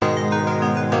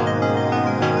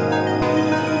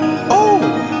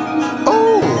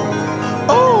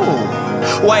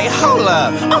Wait, hold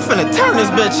up, I'm finna turn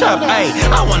this bitch up. Ayy,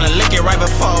 I wanna lick it right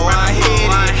before I hit it.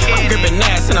 I'm gripping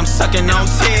ass and I'm sucking on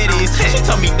titties. She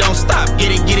told me don't stop, get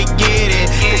it, get it, get it.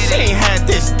 Cause she ain't had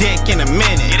this dick in a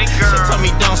minute. She told me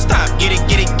don't stop, get it,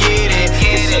 get it, get it.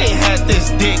 Cause she ain't had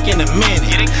this dick in a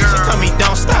minute. She told me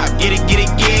don't stop, get it, get it,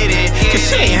 get it. Cause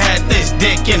she ain't had this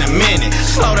dick in a minute.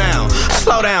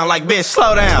 Slow down, like bitch,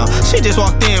 slow down. She just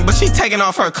walked in, but she taking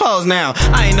off her clothes now.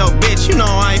 I ain't no bitch, you know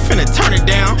I ain't finna turn it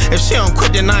down. If she don't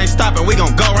quit, then I ain't stopping, we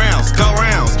gon' go rounds, go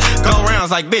rounds. Go rounds,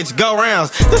 like bitch, go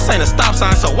rounds. This ain't a stop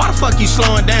sign, so why the fuck you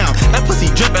slowing down? That pussy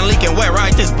dripping, leaking wet,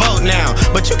 ride this boat now.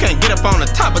 But you can't get up on the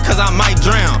top because I might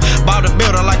drown. Bout to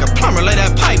build her like a plumber, lay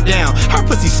that pipe down. Her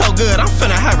pussy so good, I'm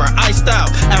finna have her iced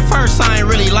out. At first I ain't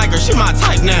really like her, she my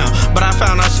type now. But I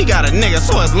found out she got a nigga,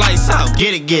 so it's lights out.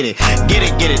 Get it, get it, get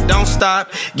it, get it, don't stop.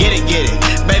 Get it, get it,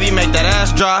 baby make that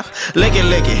ass drop. Lick it,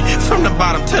 from the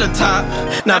bottom to the top.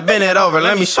 Now bend it over,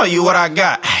 let me show you what I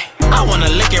got. I wanna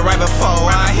lick it right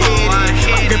before I hit it.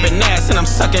 I'm gripping ass and I'm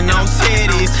sucking on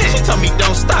titties. She told me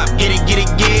don't stop, get it, get it,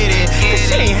 get it. Cause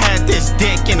she ain't had this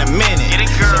dick in a minute.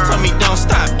 She told me don't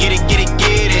stop, get it, get it,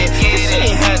 get it. Cause she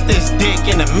ain't had this dick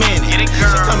in a minute.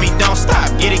 She told me don't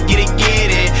stop, get it, get it, get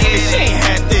it. Cause she ain't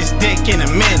had this dick in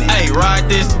a minute. Ayy, ride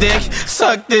this dick,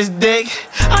 suck this dick.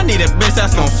 I need a bitch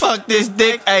that's gon' fuck this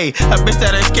dick. Ayy, a bitch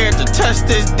that ain't scared to touch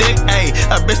this dick. Ayy,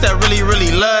 a bitch that really,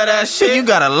 really love that shit. You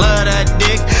gotta love that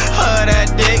dick.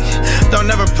 That dick, don't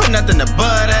never put nothing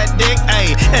above that dick,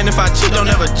 ayy. And if I cheat, don't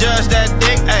ever judge that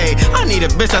dick, ayy. I need a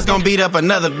bitch that's gon' beat up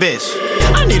another bitch.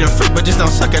 I need a freak, but just don't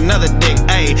suck another dick,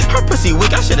 ayy. Her pussy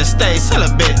weak, I should've stayed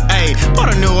celibate, ayy.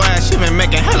 Bought a new ass, she been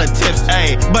making hella tips,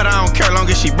 ayy. But I don't care long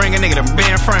as she bring a nigga to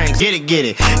Ben Franks. Get it, get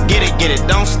it, get it, get it,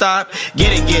 don't stop.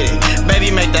 Get it, baby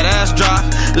make that ass drop.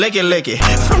 Lick it,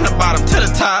 from the bottom to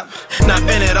the top. Now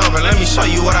bend it over, let me show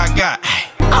you what I got.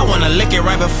 I wanna lick it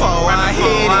right before I hit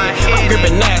it. I'm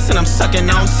gripping ass and I'm sucking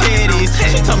on titties.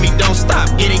 She told me don't stop,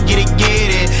 get it, get it,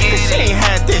 get it. Cause she ain't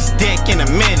had this dick in a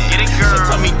minute. She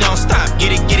told me don't stop,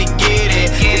 get it, get it, get it.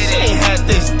 Cause she ain't had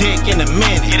this dick in a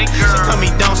minute. She told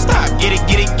me don't stop, get it,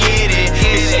 get it, get it.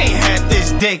 Cause she ain't had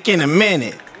this dick in a minute.